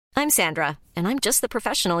I'm Sandra, and I'm just the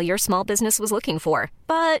professional your small business was looking for.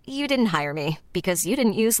 But you didn't hire me because you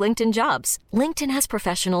didn't use LinkedIn Jobs. LinkedIn has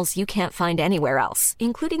professionals you can't find anywhere else,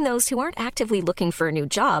 including those who aren't actively looking for a new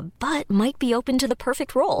job, but might be open to the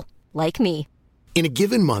perfect role, like me. In a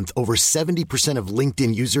given month, over 70% of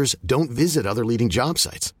LinkedIn users don't visit other leading job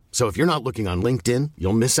sites. So if you're not looking on LinkedIn,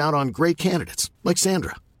 you'll miss out on great candidates like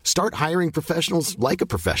Sandra. Start hiring professionals like a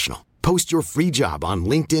professional. Post your free job on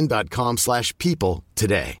linkedin.com/people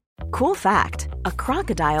today. Cool fact, a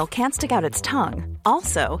crocodile can't stick out its tongue.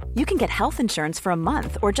 Also, you can get health insurance for a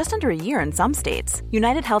month or just under a year in some states.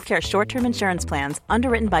 United Healthcare short-term insurance plans,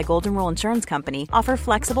 underwritten by Golden Rule Insurance Company, offer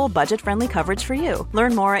flexible, budget-friendly coverage for you.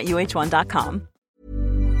 Learn more at uh1.com.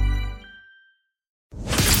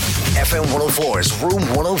 FM 104's Room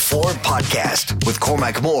 104 podcast with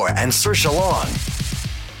Cormac Moore and Saoirse Long.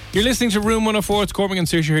 You're listening to Room 104. It's Cormac and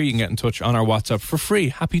Saoirse here. You can get in touch on our WhatsApp for free.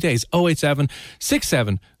 Happy days. 087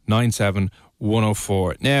 67 97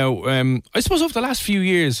 104. Now, I suppose over the last few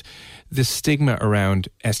years, the stigma around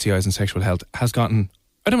STIs and sexual health has gotten,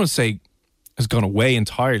 I don't want to say has gone away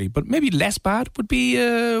entirely, but maybe less bad would be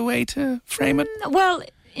a way to frame it. Well,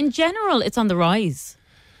 in general, it's on the rise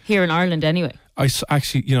here in Ireland anyway. I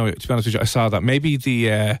actually, to be honest with you, I saw that maybe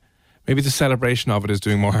the celebration of it is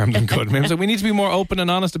doing more harm than good. Maybe we need to be more open and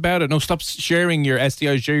honest about it. No, stop sharing your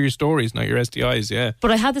STIs, share your stories, not your STIs, yeah. But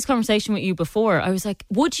I had this conversation with you before. I was like,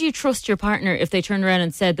 would you trust your partner if they turned around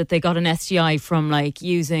and said that they got an STI from like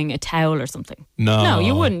using a towel or something? No,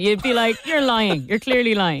 you wouldn't. You'd be like, you're lying. You're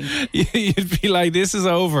clearly lying. You'd be like, this is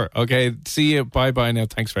over. Okay, see you. Bye-bye now.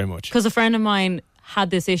 Thanks very much. Because a friend of mine had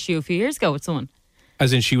this issue a few years ago with someone.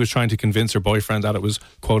 As in she was trying to convince her boyfriend that it was,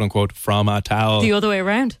 quote unquote, from a towel. The other way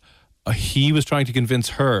around. He was trying to convince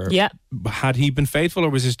her. Yeah. Had he been faithful or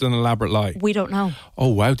was this an elaborate lie? We don't know. Oh,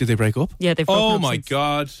 wow. Did they break up? Yeah, they've broken up. Oh, my since.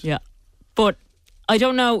 God. Yeah. But I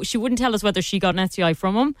don't know. She wouldn't tell us whether she got an STI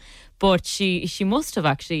from him, but she must have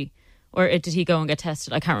actually. Or did he go and get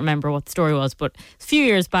tested? I can't remember what the story was, but a few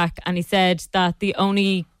years back, and he said that the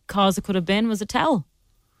only cause it could have been was a towel.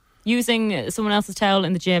 Using someone else's towel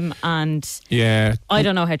in the gym, and I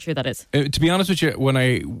don't know how true that is. To be honest with you, when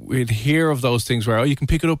I would hear of those things where you can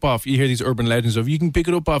pick it up off, you hear these urban legends of you can pick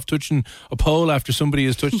it up off touching a pole after somebody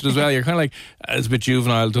has touched it as well. You're kind of like, it's a bit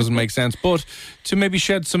juvenile, doesn't make sense. But to maybe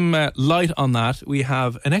shed some light on that, we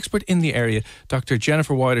have an expert in the area, Dr.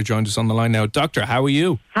 Jennifer Wider, joined us on the line now. Doctor, how are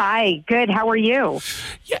you? Hi, good. How are you?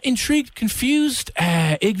 Yeah, intrigued, confused,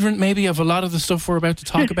 ignorant maybe of a lot of the stuff we're about to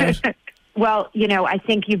talk about. Well, I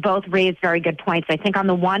think you both raised very good points. I think on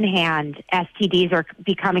the one hand, STDs are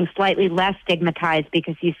becoming slightly less stigmatized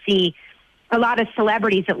because you see a lot of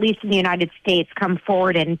celebrities, at least in the United States, come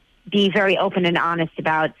forward and be very open and honest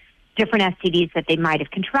about different STDs that they might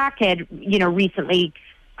have contracted. Recently,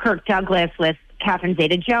 Kirk Douglas with Catherine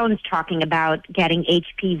Zeta-Jones talking about getting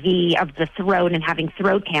HPV of the throat and having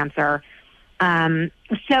throat cancer.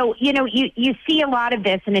 So, you see a lot of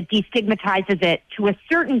this and it destigmatizes it to a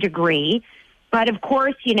certain degree. But of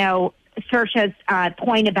course, Saoirse's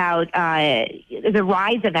point about the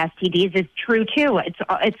rise of STDs is true too.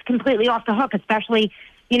 It's completely off the hook, especially,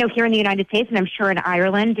 here in the United States, and I'm sure in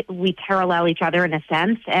Ireland, we parallel each other in a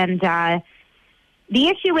sense. And the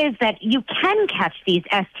issue is that you can catch these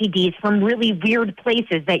STDs from really weird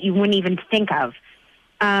places that you wouldn't even think of.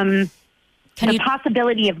 The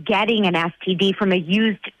possibility of getting an STD from a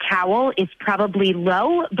used towel is probably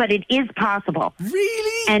low, but it is possible.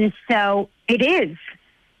 Really? And so it is.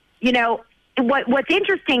 What's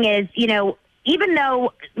interesting is, even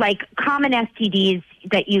though like common STDs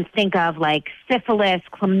that you think of like syphilis,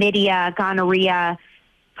 chlamydia, gonorrhea,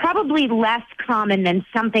 probably less common than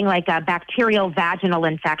something like a bacterial vaginal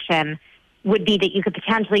infection would be that you could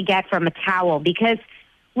potentially get from a towel, because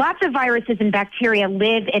lots of viruses and bacteria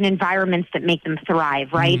live in environments that make them thrive,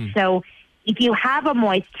 right? So if you have a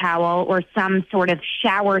moist towel or some sort of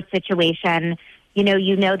shower situation, you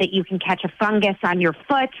know that you can catch a fungus on your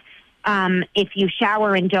foot if you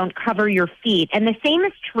shower and don't cover your feet. And the same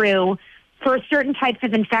is true for certain types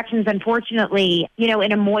of infections, unfortunately,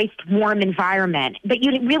 in a moist, warm environment. But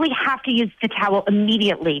you really have to use the towel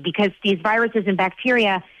immediately because these viruses and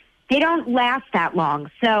bacteria, they don't last that long.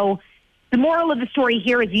 So the moral of the story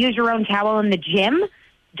here is use your own towel in the gym.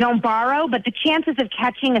 Don't borrow, but the chances of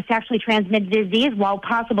catching a sexually transmitted disease, while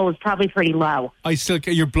possible, is probably pretty low.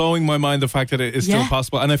 You're blowing my mind, the fact that it is still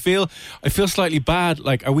possible. And I feel slightly bad.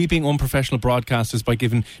 Like, are we being unprofessional broadcasters by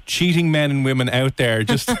giving cheating men and women out there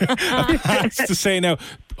just a pass to say, now,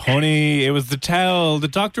 honey, it was the towel, the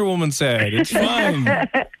doctor woman said, it's fine.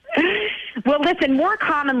 Well, listen, more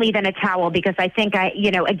commonly than a towel, because I think,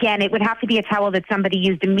 again, it would have to be a towel that somebody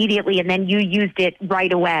used immediately and then you used it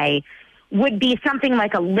right away, would be something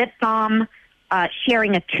like a lip balm,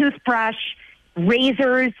 sharing a toothbrush,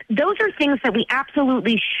 razors. Those are things that we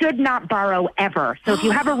absolutely should not borrow ever. So if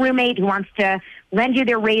you have a roommate who wants to lend you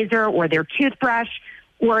their razor or their toothbrush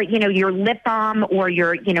or, your lip balm or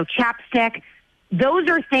your, chapstick, those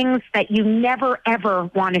are things that you never, ever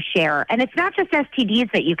want to share. And it's not just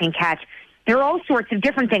STDs that you can catch. There are all sorts of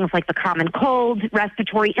different things like the common cold,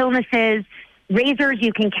 respiratory illnesses, razors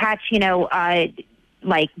you can catch,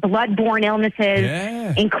 like bloodborne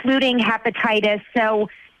illnesses, including hepatitis. So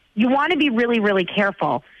you want to be really, really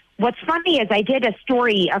careful. What's funny is I did a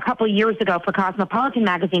story a couple of years ago for Cosmopolitan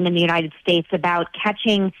magazine in the United States about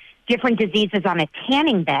catching different diseases on a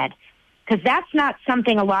tanning bed, because that's not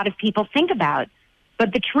something a lot of people think about.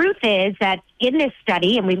 But the truth is that in this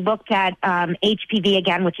study, and we looked at HPV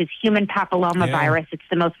again, which is human papillomavirus. It's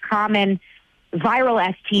the most common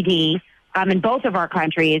viral STD in both of our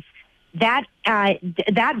countries. That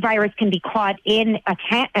virus can be caught in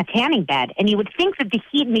a tanning bed. And you would think that the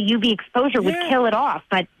heat and the UV exposure would kill it off,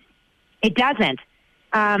 but it doesn't.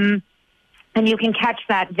 And you can catch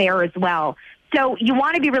that there as well. So you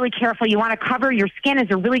want to be really careful. You want to cover your skin as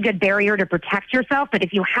a really good barrier to protect yourself. But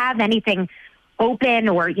if you have anything open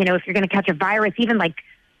or, if you're going to catch a virus, even like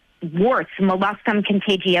warts, molluscum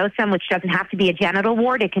contagiosum, which doesn't have to be a genital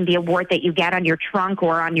wart. It can be a wart that you get on your trunk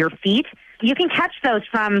or on your feet. You can catch those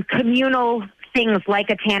from communal things like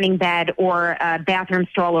a tanning bed or a bathroom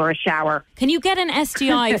stall or a shower. Can you get an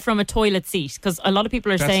STI from a toilet seat? Because a lot of people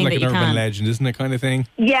are saying that you can. That's like an urban legend, isn't it, kind of thing?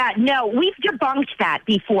 Yeah, no, we've debunked that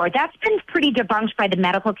before. That's been pretty debunked by the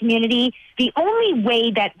medical community. The only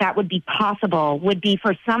way that would be possible would be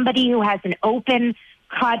for somebody who has an open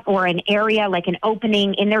cut or an area, like an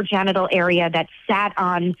opening in their genital area that sat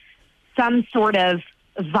on some sort of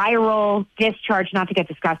viral discharge, not to get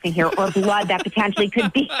disgusting here, or blood that potentially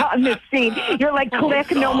could be on the scene. You're like,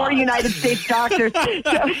 click, no more United States doctors.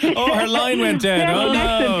 So, her line went dead.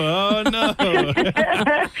 Oh no.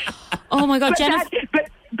 Oh my God, Jennifer.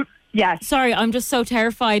 Yes. Sorry, I'm just so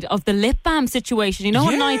terrified of the lip balm situation.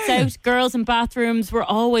 On nights out, girls in bathrooms were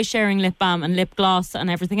always sharing lip balm and lip gloss and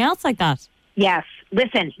everything else like that. Yes.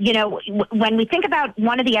 Listen, when we think about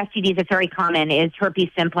one of the STDs that's very common is herpes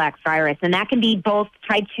simplex virus, and that can be both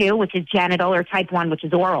type 2, which is genital, or type 1, which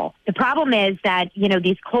is oral. The problem is that,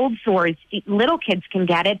 these cold sores, little kids can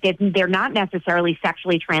get it. They're not necessarily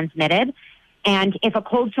sexually transmitted. And if a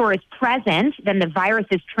cold sore is present, then the virus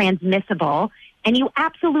is transmissible, and you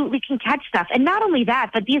absolutely can catch stuff. And not only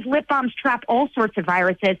that, but these lip balms trap all sorts of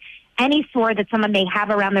viruses. Any sore that someone may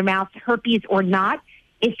have around their mouth, herpes or not,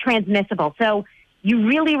 is transmissible. So you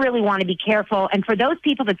really, really want to be careful. And for those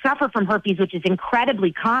people that suffer from herpes, which is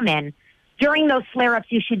incredibly common, during those flare-ups,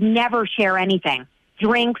 you should never share anything.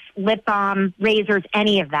 Drinks, lip balm, razors,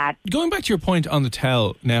 any of that. Going back to your point on the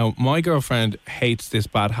towel, now, my girlfriend hates this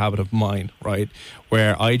bad habit of mine, right?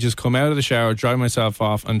 Where I just come out of the shower, dry myself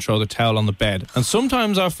off, and throw the towel on the bed. And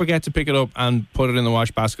sometimes I'll forget to pick it up and put it in the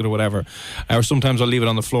wash basket or whatever. Or sometimes I'll leave it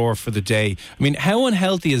on the floor for the day. I mean, how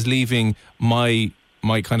unhealthy is leaving my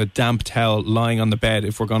kind of damp towel lying on the bed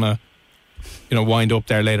if we're going to, wind up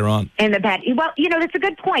there later on? In the bed. Well, that's a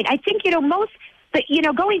good point. I think, but,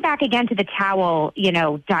 going back again to the towel,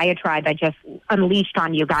 diatribe I just unleashed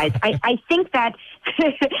on you guys, I think that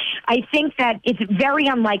it's very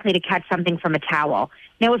unlikely to catch something from a towel.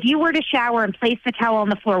 Now, if you were to shower and place the towel on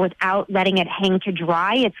the floor without letting it hang to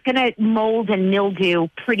dry, it's going to mold and mildew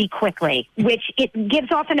pretty quickly, which it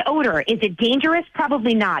gives off an odor. Is it dangerous?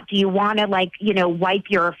 Probably not. Do you want to, wipe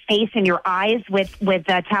your face and your eyes with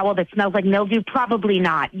a towel that smells like mildew? Probably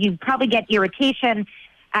not. You'd probably get irritation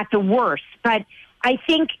at the worst. But I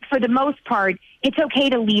think for the most part, it's okay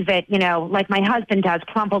to leave it, like my husband does,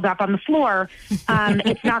 crumpled up on the floor.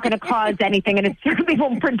 It's not going to cause anything, and it certainly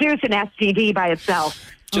won't produce an STD by itself.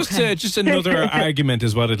 Just another argument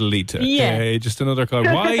is what it'll lead to. Yeah. Just another call.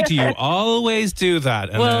 Why do you always do that?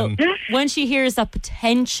 And then, when she hears that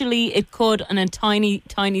potentially it could, on a tiny,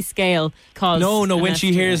 tiny scale, cause No, when STI.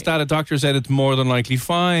 she hears that a doctor said it's more than likely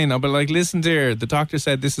fine, I'll be like, listen dear, the doctor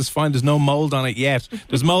said this is fine. There's no mold on it yet.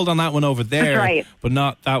 There's mold on that one over there, right, but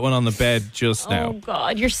not that one on the bed just now. Oh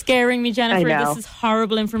God, you're scaring me, Jennifer. This is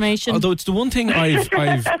horrible information. Although it's the one thing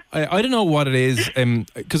I don't know what it is,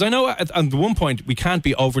 because I know at the one point we can't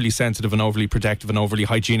be overly sensitive and overly protective and overly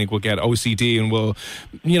hygienic. We'll get OCD and we'll,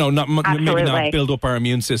 maybe not build up our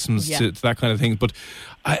immune systems to that kind of thing. But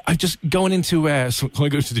I'm just going into, so I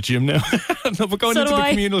go to the gym now. No, but going into the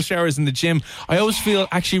communal showers in the gym, I always feel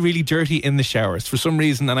actually really dirty in the showers for some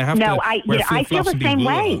reason, and I have to wear I feel the same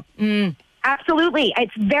way. Absolutely.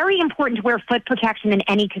 It's very important to wear foot protection in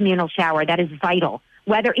any communal shower. That is vital.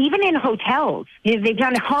 Whether even in hotels, they've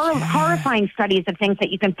done horrifying studies of things that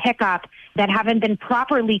you can pick up that haven't been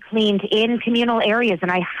properly cleaned in communal areas, and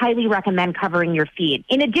I highly recommend covering your feet.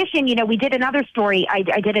 In addition, we did another story. I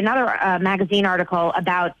did another magazine article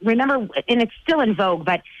about, remember, and it's still in vogue,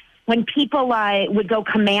 but when people would go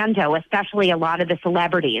commando, especially a lot of the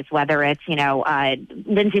celebrities, whether it's,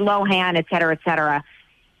 Lindsay Lohan, et cetera,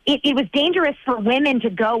 it was dangerous for women to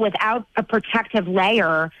go without a protective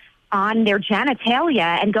layer on their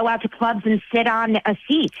genitalia and go out to clubs and sit on a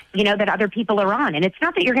seat, that other people are on. And it's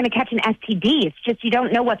not that you're going to catch an STD. It's just you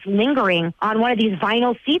don't know what's lingering on one of these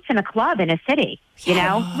vinyl seats in a club in a city,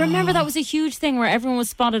 Remember that was a huge thing where everyone was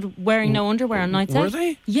spotted wearing no underwear on nights out? Were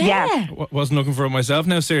they? Yeah. Wasn't looking for it myself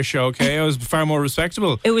now, Saoirse, okay? I was far more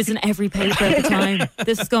respectable. It was in every paper at the time.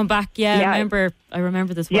 This is going back, I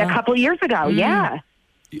remember this well. Yeah, a couple of years ago, yeah.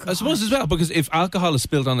 I suppose as well, because if alcohol is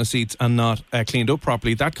spilled on the seats and not cleaned up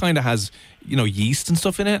properly, that kind of has, yeast and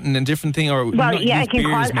stuff in it and different thing. Or well, yeah, it can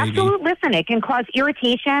beers, cause Listen, it can cause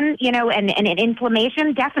irritation, and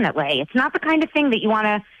inflammation. Definitely, it's not the kind of thing that you want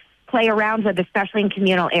to play around with, especially in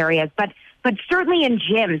communal areas. But certainly in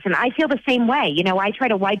gyms, and I feel the same way. I try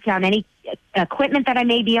to wipe down any equipment that I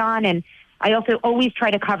may be on, and I also always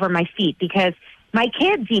try to cover my feet because my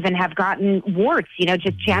kids even have gotten warts,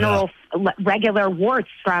 just general regular warts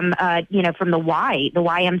from the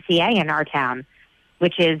YMCA in our town,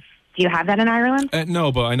 which is, do you have that in Ireland?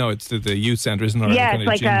 No, but I know it's the youth centre, isn't it? Yeah,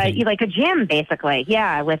 it's like a gym, basically.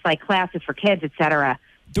 Yeah, with like classes for kids, etc.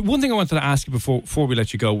 The one thing I wanted to ask you before we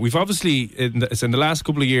let you go, we've obviously in the last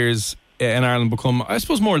couple of years in Ireland become, I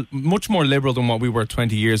suppose, much more liberal than what we were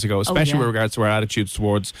 20 years ago, especially with regards to our attitudes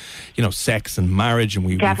towards, sex and marriage. And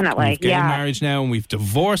we've gay marriage now, and we've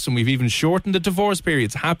divorced, and we've even shortened the divorce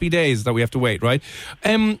periods. Happy days that we have to wait, right?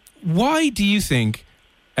 Why do you think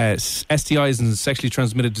STIs and sexually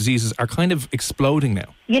transmitted diseases are kind of exploding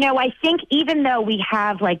now? I think even though we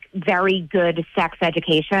have very good sex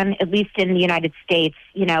education, at least in the United States,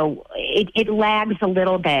 it lags a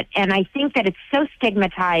little bit. And I think that it's so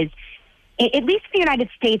stigmatized. At least in the United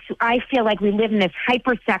States, I feel like we live in this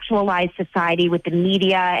hyper-sexualized society with the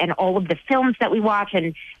media and all of the films that we watch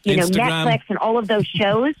and, Netflix and all of those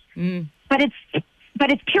shows. But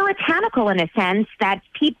it's puritanical in a sense that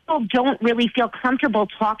people don't really feel comfortable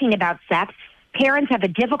talking about sex. Parents have a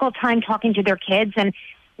difficult time talking to their kids. And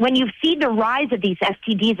when you see the rise of these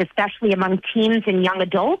STDs, especially among teens and young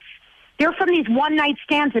adults, they're from these one-night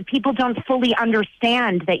stands that people don't fully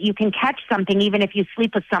understand that you can catch something even if you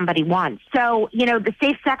sleep with somebody once. So, the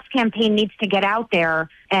Safe Sex campaign needs to get out there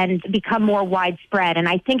and become more widespread. And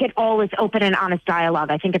I think it all is open and honest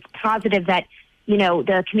dialogue. I think it's positive that,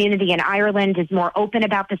 the community in Ireland is more open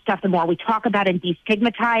about this stuff. The more we talk about it and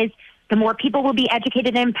destigmatize, the more people will be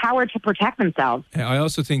educated and empowered to protect themselves. I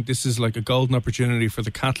also think this is like a golden opportunity for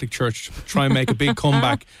the Catholic Church to try and make a big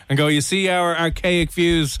comeback and go, you see our archaic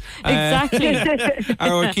views. Exactly.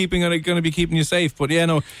 Are going to be keeping you safe. But it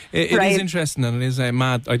is interesting and it is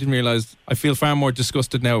mad. I didn't realise, I feel far more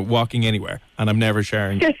disgusted now walking anywhere, and I'm never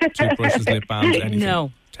sharing toothbrushes, lip balms, anything.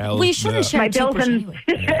 No. We shouldn't share toothbrush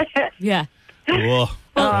anyway. Yeah.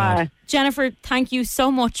 Well, Jennifer, thank you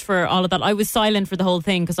so much for all of that. I was silent for the whole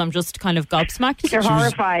thing because I'm just kind of gobsmacked. You're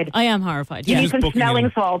horrified. I am horrified. You need some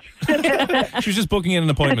smelling salts. She was just booking in an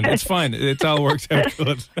appointment. It's fine. It's all worked out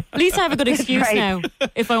good. At least I have a good excuse now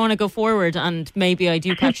if I want to go forward and maybe I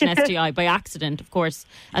do catch an STI by accident, of course.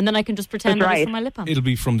 And then I can just pretend that it's from my lip balm. It'll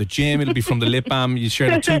be from the gym. It'll be from the lip balm. You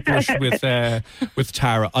share the toothbrush with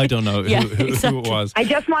Tara. I don't know who it was. I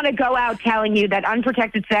just want to go out telling you that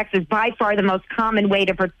unprotected sex is by far the most common way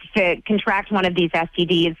to contract one of these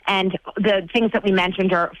STDs, and the things that we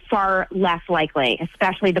mentioned are far less likely,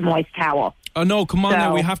 especially the moist towel. Oh no, come on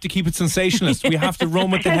now, we have to keep it sensationalist. We have to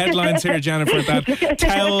run with the headlines here, Jennifer, that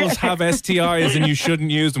towels have STIs and you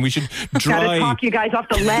shouldn't use them. We should dry. Gotta talk you guys off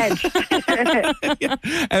the ledge.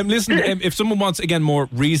 Listen, if someone wants, again, more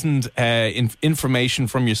reasoned information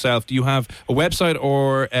from yourself, do you have a website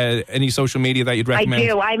or any social media that you'd recommend? I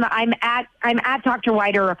do. I'm at Dr.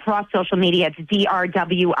 Wider across social media. It's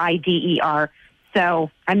DRWIDER.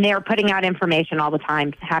 So I'm there putting out information all the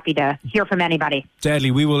time. Happy to hear from anybody.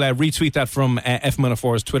 Deadly. We will retweet that from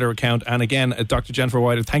FM104's Twitter account. And again, Dr. Jennifer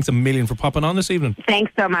Wider, thanks a million for popping on this evening.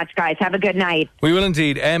 Thanks so much, guys. Have a good night. We will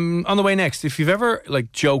indeed. On the way next, if you've ever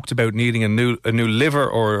joked about needing a new liver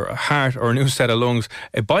or a heart or a new set of lungs,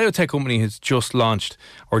 a biotech company has just launched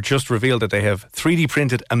or just revealed that they have 3D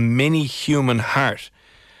printed a mini human heart.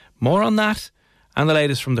 More on that and the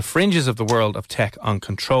latest from the fringes of the world of tech on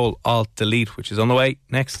Control Alt Delete, which is on the way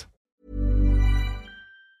next.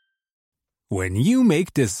 When you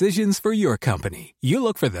make decisions for your company, you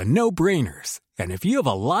look for the no-brainers. And if you have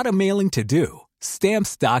a lot of mailing to do,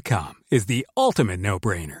 Stamps.com is the ultimate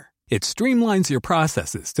no-brainer. It streamlines your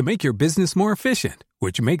processes to make your business more efficient,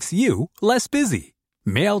 which makes you less busy.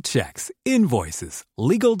 Mail checks, invoices,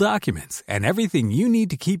 legal documents, and everything you need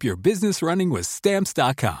to keep your business running with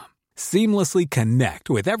Stamps.com. Seamlessly connect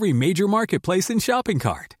with every major marketplace and shopping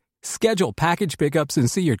cart. Schedule package pickups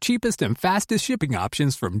and see your cheapest and fastest shipping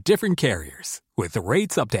options from different carriers, with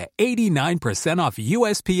rates up to 89% off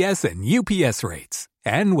USPS and UPS rates.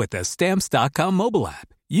 And with the Stamps.com mobile app,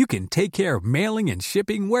 you can take care of mailing and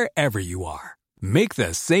shipping wherever you are. Make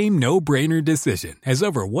the same no-brainer decision as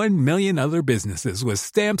over 1 million other businesses with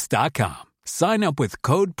Stamps.com. Sign up with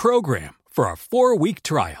code PROGRAM for a 4-week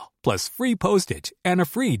trial, plus free postage and a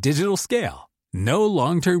free digital scale. No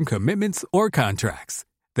long-term commitments or contracts.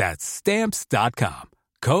 That's Stamps.com.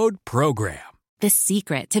 Code PROGRAM. The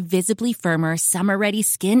secret to visibly firmer, summer-ready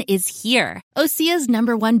skin is here. Osea's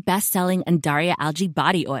 #1 best-selling Undaria Algae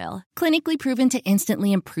Body Oil. Clinically proven to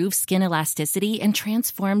instantly improve skin elasticity and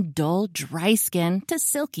transform dull, dry skin to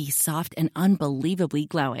silky, soft, and unbelievably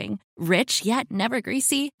glowing. Rich yet never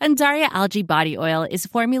greasy, Undaria Algae Body Oil is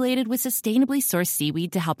formulated with sustainably sourced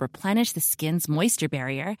seaweed to help replenish the skin's moisture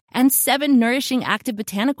barrier and 7 nourishing active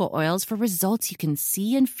botanical oils for results you can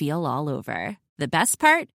see and feel all over. The best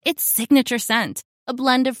part? Its signature scent. A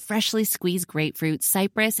blend of freshly squeezed grapefruit,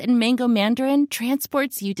 cypress, and mango mandarin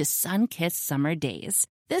transports you to sun-kissed summer days.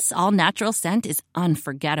 This all-natural scent is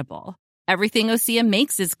unforgettable. Everything Osea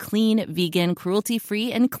makes is clean, vegan,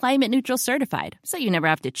 cruelty-free, and climate-neutral certified, so you never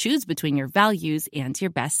have to choose between your values and your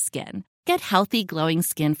best skin. Get healthy, glowing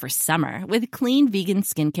skin for summer with clean, vegan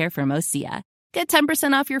skincare from Osea. Get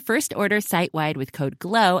 10% off your first order site-wide with code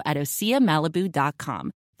GLOW at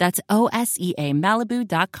OseaMalibu.com. That's OSEA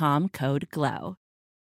Malibu.com, code GLOW.